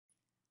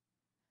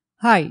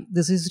Hi,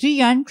 this is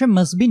Rian from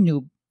Must Be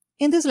Noob.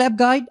 In this lab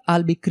guide,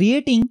 I'll be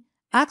creating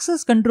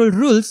access control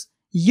rules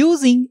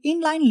using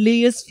inline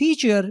layers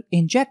feature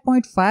in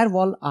Checkpoint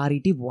Firewall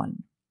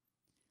R81.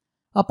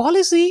 A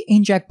policy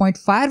in Checkpoint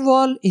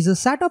Firewall is a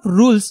set of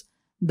rules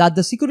that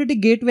the security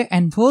gateway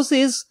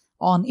enforces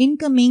on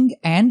incoming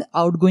and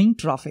outgoing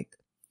traffic.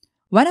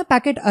 When a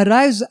packet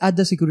arrives at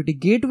the security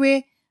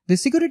gateway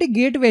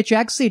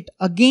checks it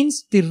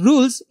against the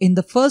rules in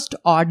the first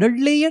ordered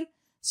layer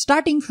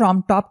starting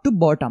from top to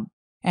bottom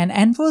and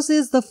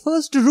enforces the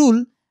first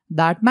rule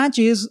that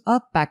matches a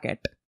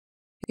packet.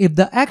 If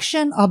the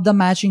action of the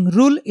matching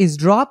rule is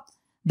dropped,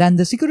 then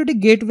the security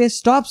gateway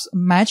stops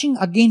matching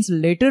against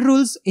later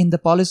rules in the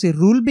policy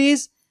rule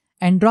base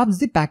and drops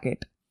the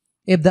packet.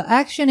 If the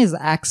action is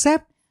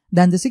accepted,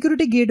 then the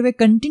security gateway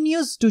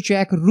continues to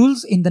check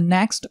rules in the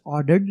next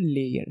ordered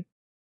layer.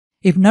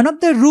 If none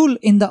of the rule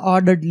in the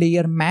ordered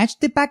layer match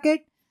the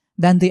packet,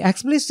 then the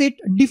explicit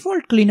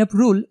default cleanup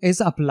rule is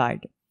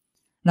applied.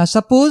 Now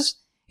suppose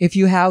if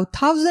you have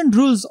 1000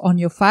 rules on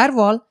your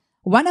firewall,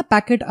 when a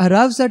packet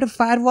arrives at a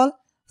firewall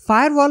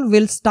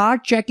will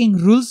start checking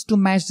rules to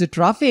match the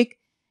traffic.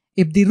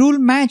 If the rule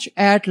match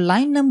at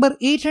line number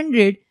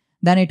 800,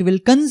 then it will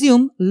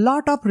consume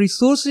lot of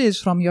resources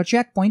from your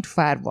Checkpoint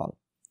firewall.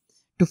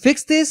 To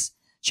fix this,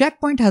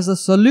 Checkpoint has a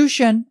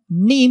solution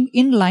named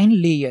Inline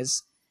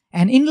layers.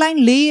 An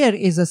inline layer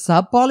is a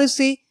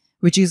sub-policy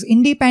which is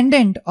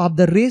independent of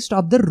the rest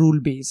of the rule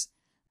base.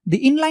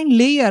 The inline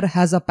layer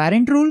has a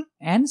parent rule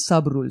and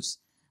sub-rules.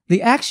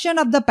 The action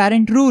of the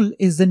parent rule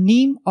is the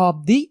name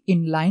of the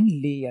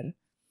inline layer.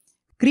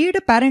 Create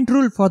a parent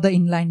rule for the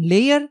inline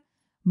layer.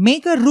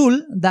 Make a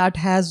rule that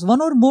has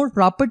one or more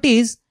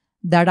properties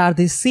that are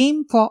the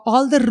same for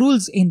all the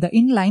rules in the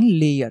inline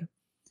layer.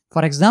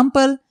 For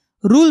example,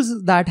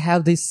 rules that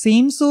have the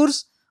same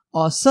source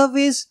or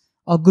service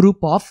or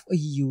group of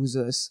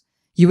users.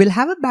 You will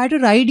have a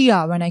better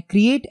idea when I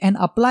create and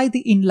apply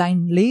the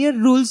inline layer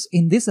rules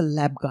in this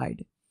lab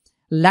guide.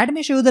 Let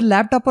me show you the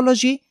lab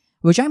topology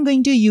which I'm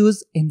going to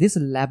use in this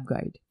lab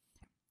guide.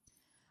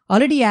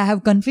 Already I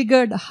have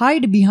configured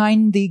hide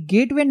behind the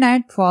gateway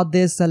net for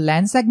this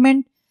LAN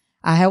segment.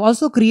 I have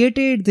also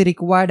created the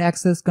required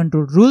access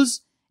control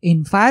rules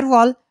in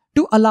firewall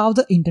to allow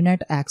the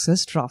internet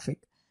access traffic.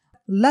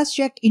 Let's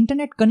check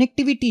internet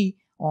connectivity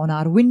on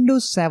our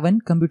Windows 7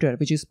 computer,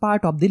 which is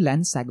part of the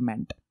LAN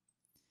segment.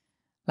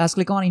 Let's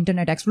click on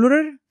Internet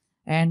Explorer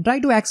and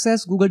try to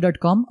access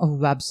google.com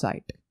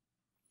website.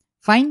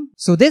 Fine.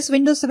 So this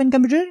Windows 7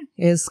 computer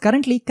is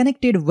currently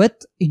connected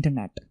with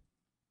internet.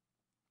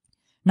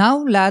 Now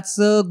let's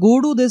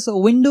go to this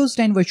Windows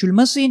 10 virtual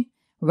machine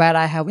where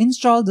I have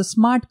installed the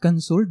Smart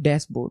Console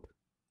dashboard.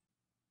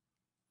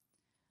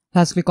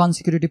 Let's click on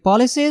Security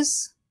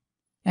Policies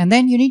and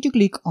then you need to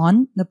click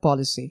on the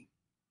policy.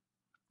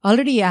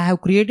 Already I have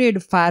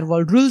created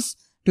firewall rules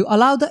to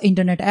allow the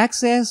internet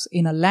access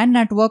in a LAN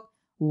network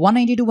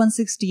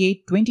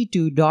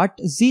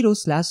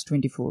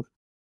 192.168.22.0/24.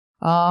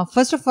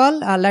 First of all,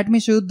 let me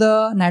show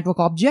the network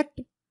object.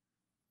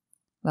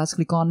 Let's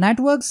click on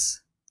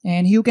networks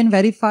and you can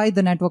verify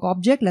the network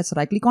object. Let's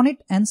right click on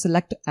it and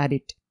select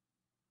edit.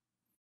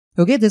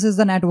 Okay, this is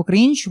the network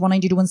range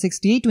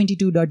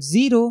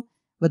 192.168.22.0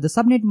 with the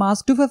subnet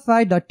mask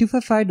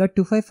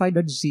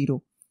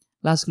 255.255.255.0.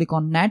 Let's click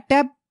on net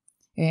tab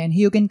and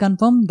here you can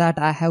confirm that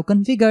I have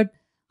configured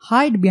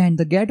hide behind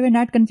the gateway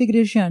net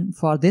configuration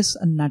for this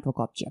network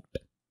object.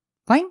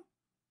 Fine.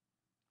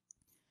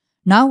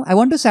 Now I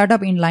want to set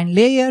up inline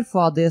layer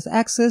for this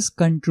access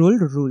control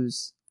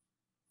rules.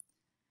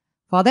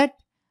 For that,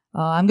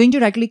 I'm going to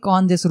right click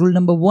on this rule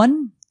number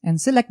 1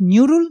 and select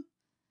new rule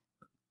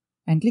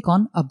and click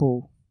on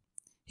above.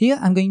 Here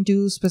I'm going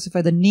to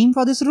specify the name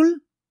for this rule.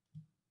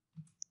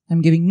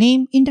 I'm giving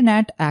name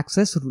internet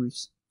access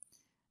rules.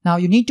 Now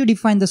you need to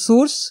define the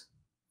source.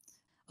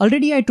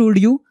 Already I told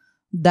you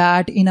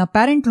that in a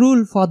parent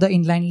rule for the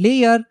inline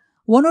layer,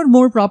 one or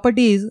more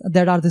properties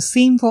that are the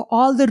same for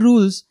all the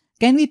rules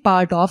can be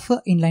part of an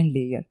inline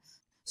layer.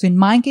 So in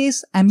my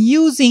case, I'm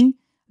using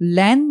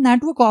LAN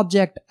network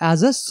object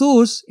as a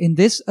source in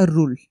this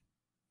rule.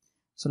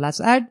 So let's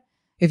add.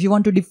 If you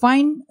want to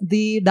define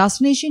the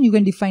destination, you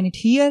can define it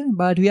here,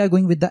 but we are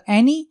going with the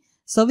any.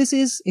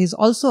 Services is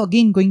also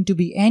again going to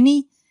be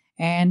any.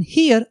 And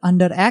here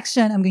under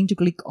action, I'm going to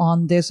click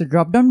on this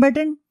drop down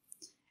button.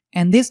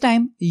 And this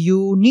time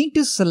you need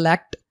to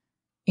select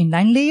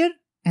inline layer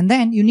and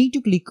then you need to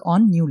click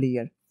on new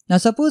layer. Now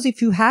suppose if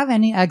you have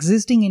any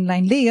existing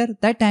inline layer,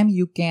 that time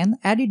you can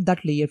edit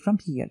that layer from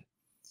here.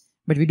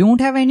 But we don't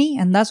have any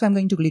and that's why I'm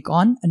going to click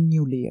on a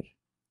new layer.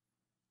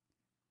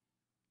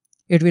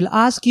 It will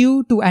ask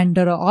you to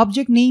enter an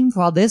object name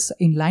for this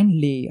inline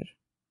layer.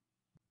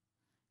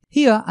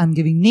 Here I'm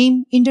giving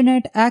name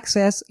Internet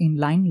Access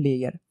Inline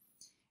Layer.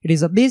 It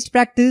is a best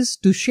practice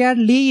to share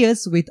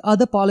layers with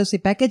other policy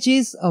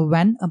packages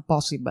when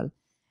possible.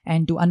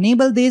 And to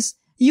enable this,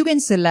 you can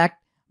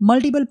select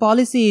multiple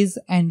policies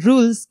and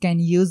rules can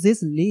use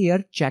this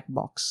layer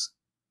checkbox.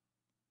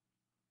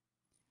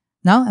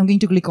 Now I'm going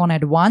to click on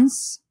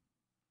Advanced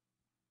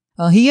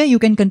Here you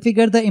can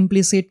configure the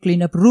implicit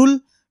cleanup rule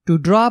to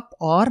drop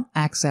or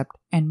accept,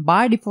 and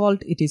by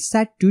default it is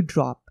set to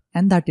drop,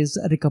 and that is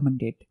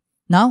recommended.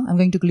 Now I'm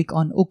going to click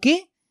on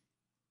OK.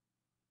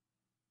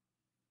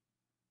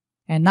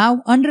 And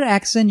now under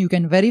action you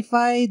can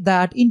verify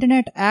that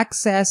Internet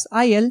Access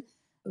IL,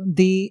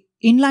 the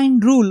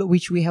inline rule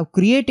which we have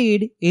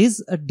created,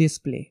 is a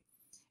display.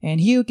 And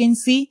here you can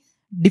see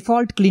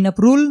default cleanup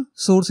rule,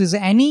 source is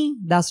any,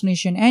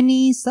 destination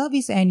any,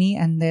 service any,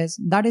 and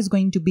that is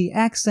going to be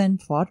action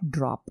for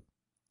drop.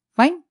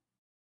 Fine?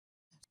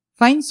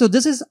 Fine, so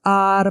this is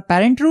our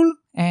parent rule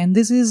and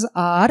this is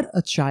our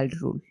child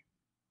rule.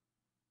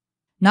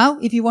 Now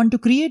if you want to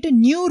create a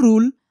new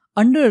rule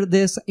under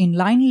this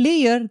inline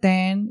layer,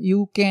 then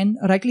you can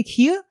right click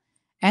here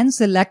and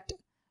select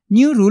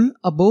new rule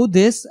above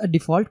this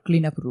default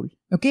cleanup rule.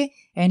 Okay,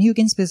 and you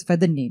can specify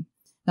the name.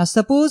 Now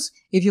suppose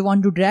if you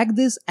want to drag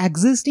this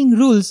existing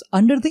rules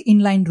under the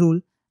inline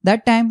rule,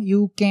 that time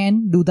you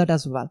can do that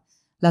as well.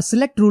 Let's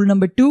select rule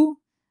number 2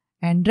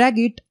 and drag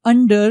it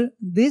under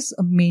this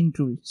main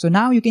rule. So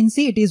now you can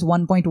see it is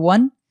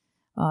 1.1.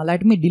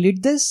 Let me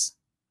delete this.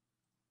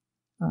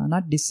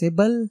 Not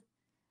disable.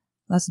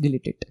 Let's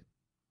delete it.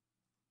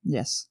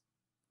 Yes.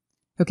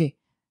 Okay.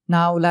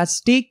 Now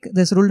let's take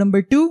this rule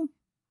number 2.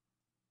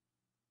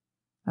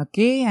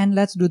 Okay, and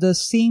let's do the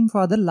same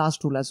for the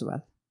last rule as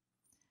well.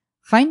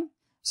 Fine.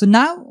 So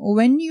now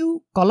when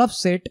you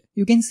collapse it,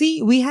 you can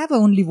see we have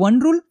only one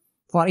rule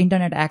for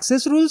internet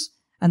access rules,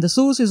 and the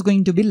source is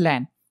going to be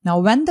LAN. Now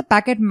when the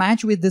packet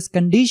match with this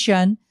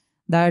condition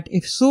that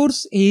if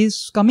source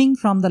is coming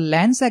from the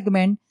LAN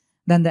segment,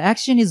 then the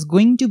action is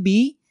going to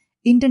be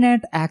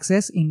internet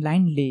access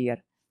inline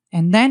layer,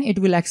 and then it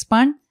will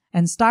expand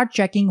and start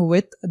checking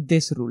with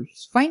this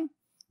rules. Fine.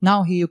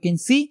 Now here you can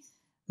see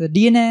the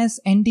DNS,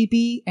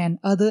 NTP and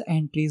other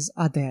entries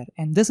are there,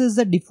 and this is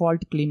the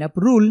default cleanup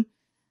rule.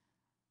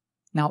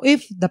 Now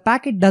if the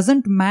packet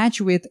doesn't match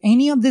with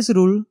any of this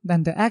rule,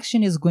 then the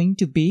action is going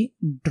to be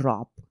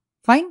drop.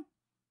 Fine.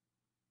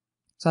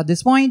 So at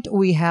this point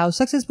we have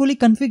successfully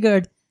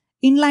configured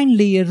inline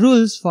layer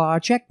rules for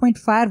Checkpoint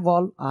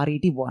Firewall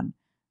R81.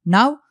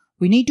 Now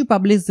we need to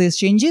publish these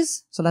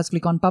changes. So let's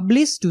click on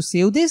publish to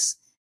save this.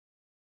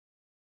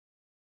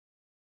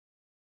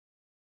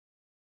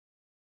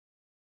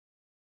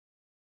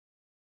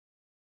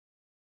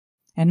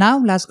 And now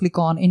let's click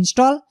on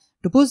install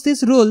to push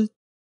this rule.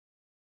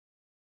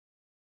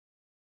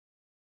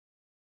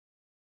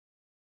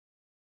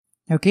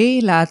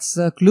 Okay, let's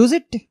close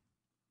it.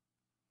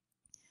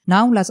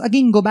 Now let's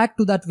again go back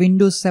to that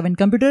Windows 7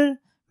 computer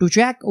to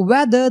check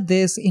whether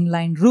these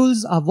inline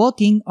rules are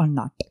working or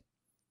not.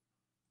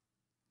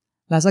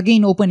 Let's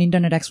again open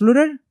Internet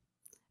Explorer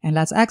and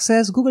let's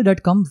access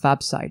google.com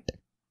website.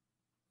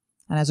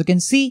 And as you can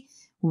see,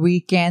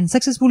 we can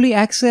successfully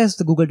access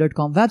the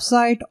google.com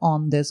website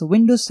on this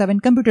Windows 7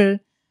 computer.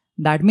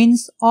 That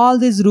means all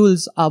these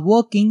rules are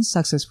working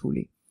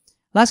successfully.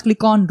 Let's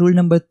click on rule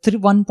number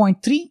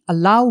 1.3,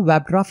 allow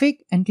web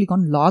traffic, and click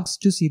on logs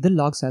to see the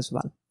logs as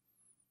well.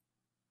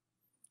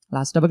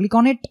 Let's double click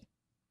on it.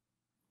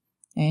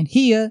 And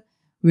here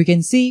we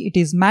can see it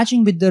is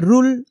matching with the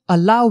rule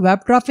allow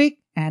web traffic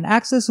and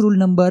access rule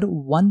number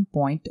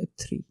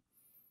 1.3.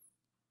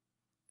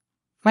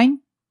 Fine.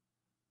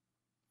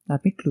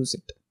 Let me close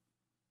it.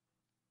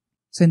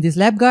 So in this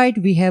lab guide,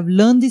 we have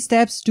learned the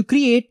steps to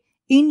create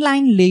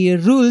inline layer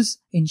rules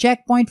in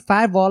Checkpoint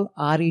Firewall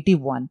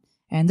R81.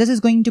 And this is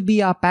going to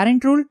be our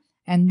parent rule,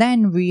 and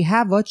then we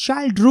have a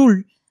child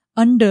rule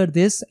under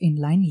this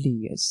inline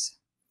layers.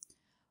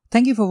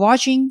 Thank you for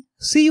watching.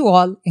 See you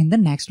all in the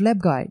next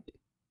lab guide.